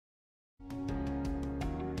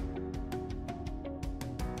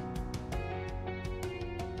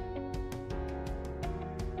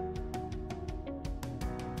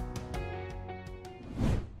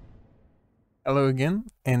Hello again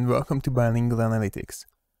and welcome to Bilingual Analytics.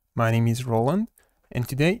 My name is Roland and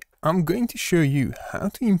today I'm going to show you how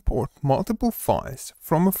to import multiple files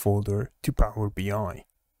from a folder to Power BI.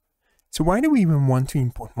 So why do we even want to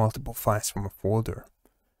import multiple files from a folder?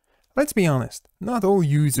 Let's be honest, not all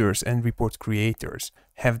users and report creators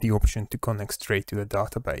have the option to connect straight to a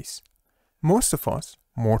database. Most of us,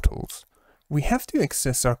 mortals, we have to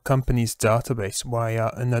access our company's database via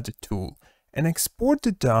another tool and export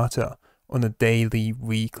the data on a daily,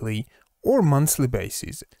 weekly, or monthly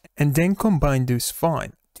basis, and then combine those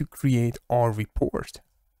files to create our report.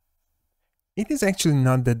 It is actually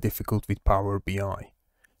not that difficult with Power BI.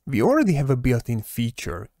 We already have a built-in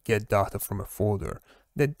feature, Get Data from a Folder,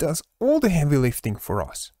 that does all the heavy lifting for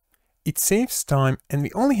us. It saves time and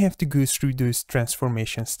we only have to go through those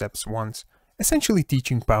transformation steps once, essentially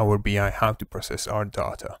teaching Power BI how to process our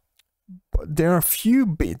data. But there are a few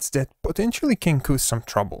bits that potentially can cause some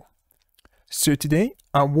trouble. So today,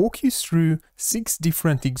 I'll walk you through 6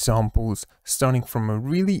 different examples, starting from a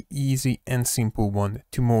really easy and simple one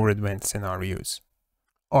to more advanced scenarios.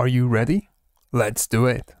 Are you ready? Let's do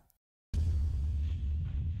it!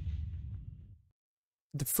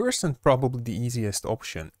 The first and probably the easiest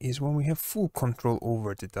option is when we have full control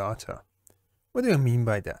over the data. What do I mean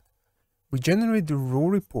by that? We generate the raw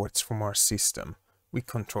reports from our system. We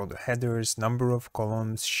control the headers, number of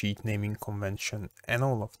columns, sheet naming convention, and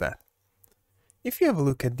all of that. If you have a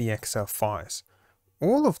look at the Excel files,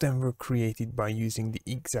 all of them were created by using the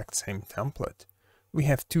exact same template. We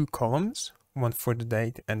have 2 columns, one for the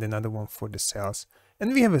date and another one for the cells,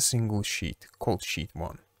 and we have a single sheet called Sheet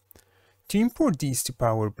 1. To import these to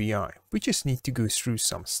Power BI, we just need to go through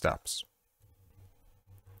some steps.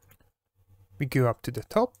 We go up to the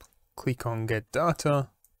top, click on Get Data,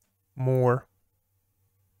 More,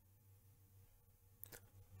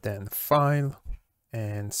 then File,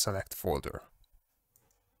 and select Folder.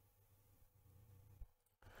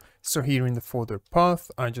 So here in the folder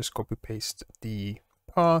path, I just copy paste the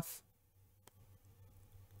path,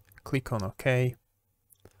 click on OK,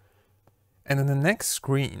 and on the next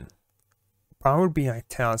screen, Power BI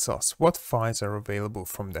tells us what files are available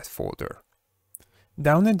from that folder.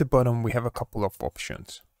 Down at the bottom, we have a couple of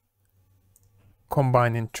options.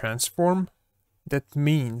 Combine and transform. That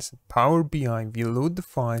means Power BI will load the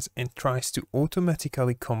files and tries to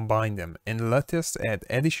automatically combine them and let us add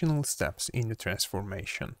additional steps in the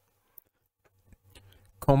transformation.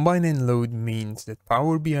 Combine and load means that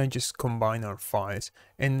Power BI just combine our files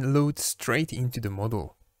and load straight into the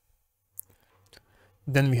model.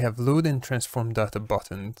 Then we have load and transform data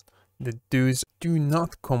buttons that those do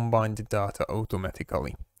not combine the data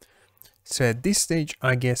automatically. So at this stage,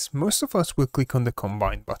 I guess most of us will click on the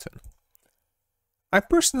combine button. I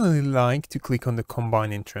personally like to click on the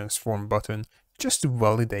combine and transform button just to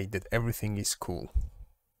validate that everything is cool.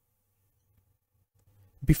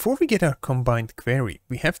 Before we get our combined query,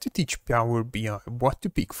 we have to teach Power BI what to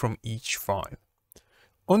pick from each file.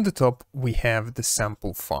 On the top, we have the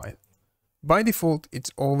sample file. By default,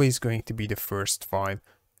 it's always going to be the first file,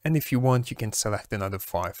 and if you want, you can select another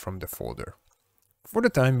file from the folder. For the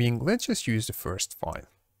time being, let's just use the first file.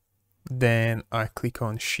 Then I click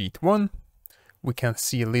on Sheet 1. We can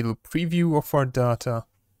see a little preview of our data,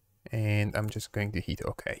 and I'm just going to hit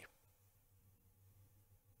OK.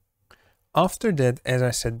 After that, as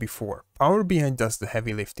I said before, Power BI does the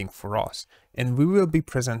heavy lifting for us, and we will be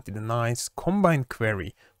presented a nice combined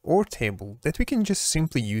query or table that we can just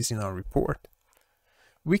simply use in our report.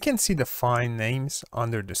 We can see the file names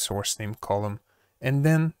under the source name column, and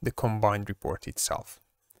then the combined report itself.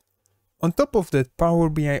 On top of that, Power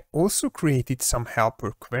BI also created some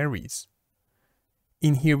helper queries.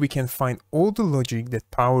 In here we can find all the logic that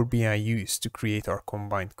Power BI used to create our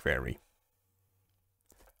combined query.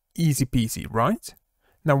 Easy peasy, right?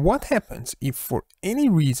 Now what happens if for any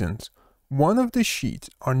reasons one of the sheets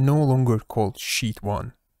are no longer called Sheet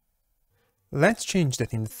 1? Let's change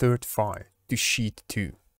that in the third file to Sheet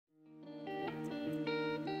 2.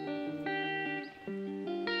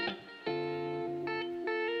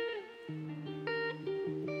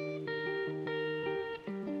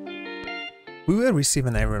 We will receive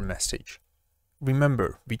an error message.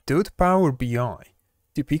 Remember, we told Power BI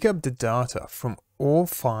to pick up the data from all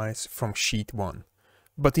files from Sheet 1,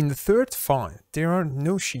 but in the third file there are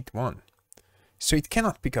no Sheet 1, so it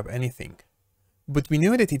cannot pick up anything. But we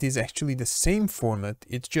know that it is actually the same format,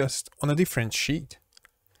 it's just on a different sheet.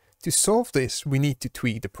 To solve this, we need to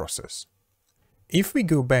tweak the process. If we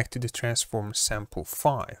go back to the transform sample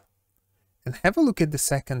file and have a look at the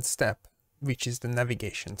second step, which is the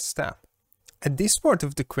navigation step, at this part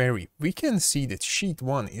of the query, we can see that Sheet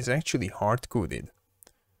 1 is actually hard-coded.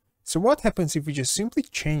 So what happens if we just simply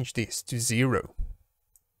change this to 0?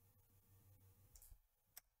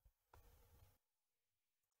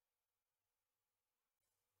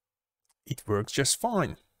 It works just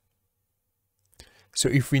fine. So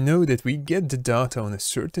if we know that we get the data on a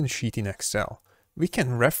certain sheet in Excel, we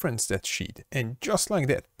can reference that sheet, and just like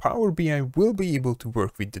that, Power BI will be able to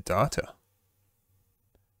work with the data.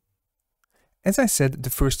 As I said, the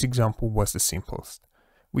first example was the simplest.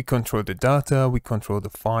 We control the data, we control the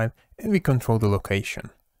file, and we control the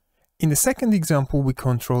location. In the second example, we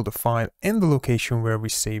control the file and the location where we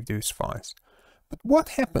save those files. But what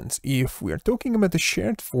happens if we are talking about a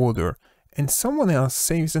shared folder and someone else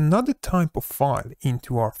saves another type of file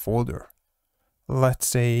into our folder? Let's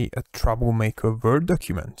say a troublemaker Word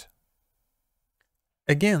document.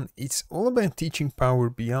 Again, it's all about teaching Power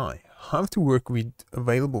BI how to work with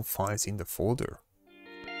available files in the folder.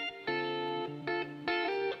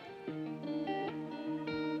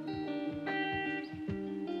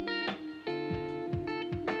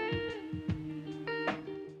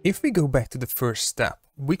 If we go back to the first step,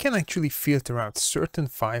 we can actually filter out certain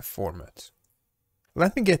file formats.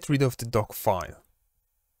 Let me get rid of the doc file.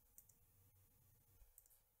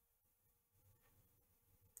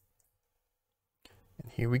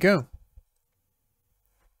 And here we go.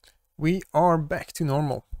 We are back to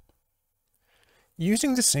normal.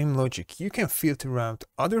 Using the same logic, you can filter out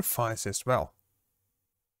other files as well.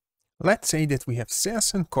 Let's say that we have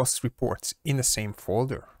sales and cost reports in the same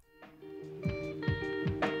folder.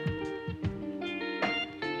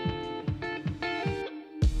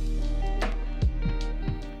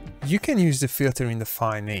 You can use the filter in the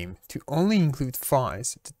file name to only include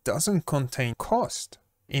files that doesn't contain cost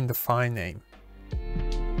in the file name.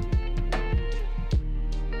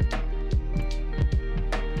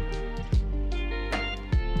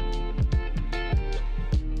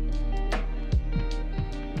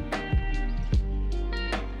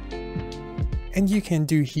 And you can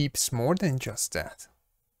do heaps more than just that.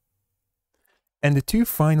 And the two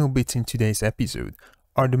final bits in today's episode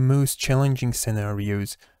are the most challenging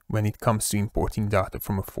scenarios when it comes to importing data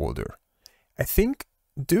from a folder. I think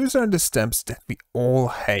those are the steps that we all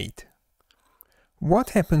hate. What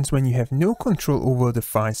happens when you have no control over the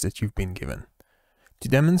files that you've been given? To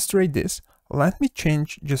demonstrate this, let me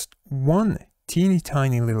change just one teeny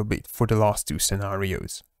tiny little bit for the last two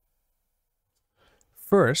scenarios.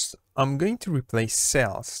 First, I'm going to replace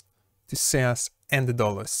sales to sales and the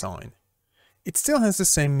dollar sign. It still has the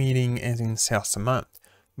same meaning as in sales amount,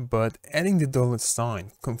 but adding the dollar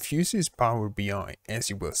sign confuses Power BI, as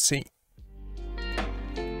you will see.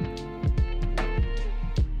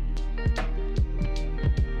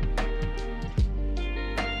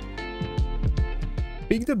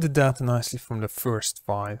 Picked up the data nicely from the first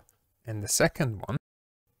file and the second one,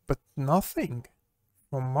 but nothing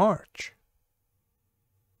from March.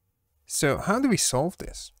 So how do we solve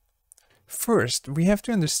this? First, we have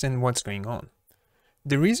to understand what's going on.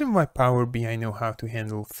 The reason why Power BI know how to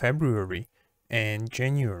handle February and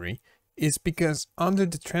January is because under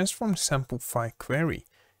the transform sample file query,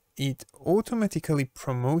 it automatically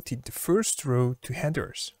promoted the first row to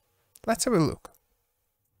headers. Let's have a look.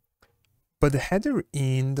 But the header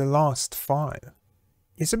in the last file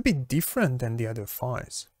is a bit different than the other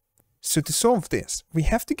files. So to solve this, we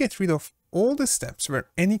have to get rid of all the steps where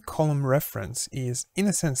any column reference is in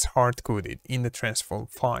a sense hard-coded in the transform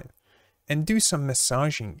file, and do some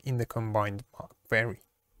massaging in the combined query.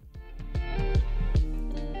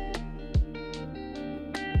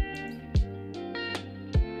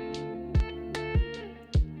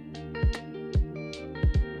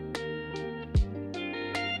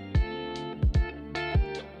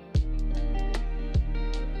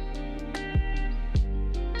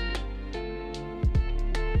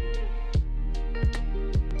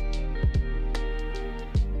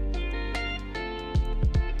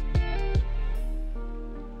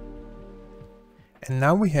 And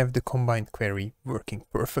now we have the combined query working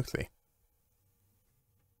perfectly.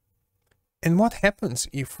 And what happens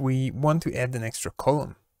if we want to add an extra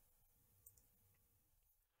column?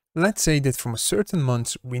 Let's say that from a certain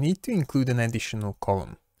month we need to include an additional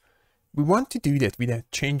column. We want to do that without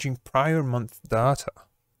changing prior month data.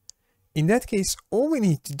 In that case, all we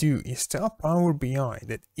need to do is tell Power BI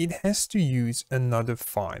that it has to use another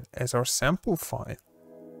file as our sample file.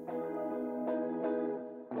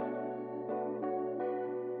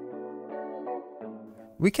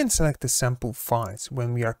 We can select the sample files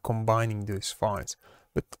when we are combining those files,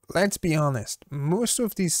 but let's be honest, most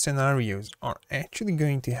of these scenarios are actually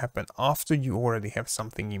going to happen after you already have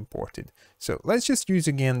something imported. So let's just use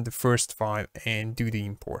again the first file and do the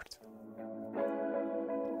import.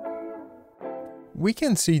 we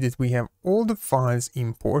can see that we have all the files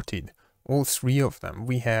imported, all three of them.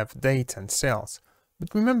 We have dates and sales.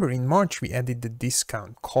 But remember, in March we added the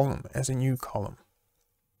discount column as a new column.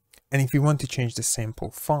 And if we want to change the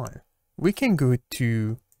sample file, we can go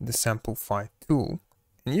to the sample file tool,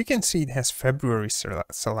 and you can see it has February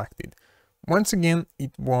selected. Once again,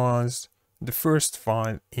 it was the first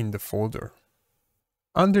file in the folder.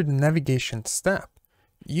 Under the navigation step,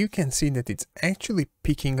 you can see that it's actually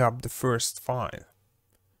picking up the first file.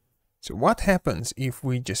 So what happens if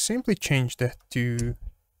we just simply change that to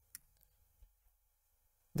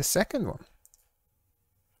the second one?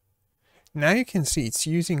 Now you can see it's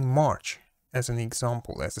using March as an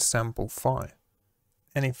example, as a sample file.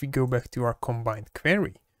 And if we go back to our combined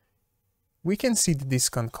query, we can see the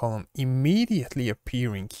discount column immediately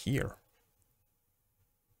appearing here.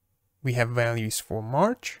 We have values for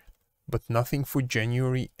March, but nothing for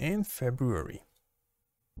January and February.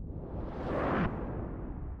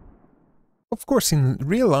 Of course, in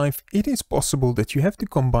real life, it is possible that you have to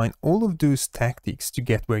combine all of those tactics to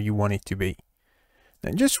get where you want it to be.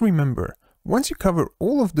 Now just remember, once you cover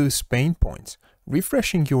all of those pain points,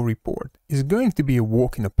 refreshing your report is going to be a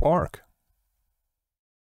walk in the park.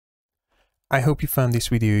 I hope you found this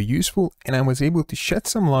video useful and I was able to shed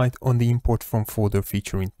some light on the import from folder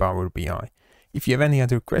feature in Power BI. If you have any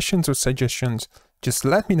other questions or suggestions, just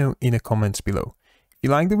let me know in the comments below. If you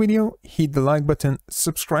like the video, hit the like button,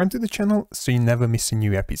 subscribe to the channel so you never miss a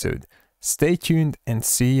new episode. Stay tuned and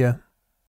see ya!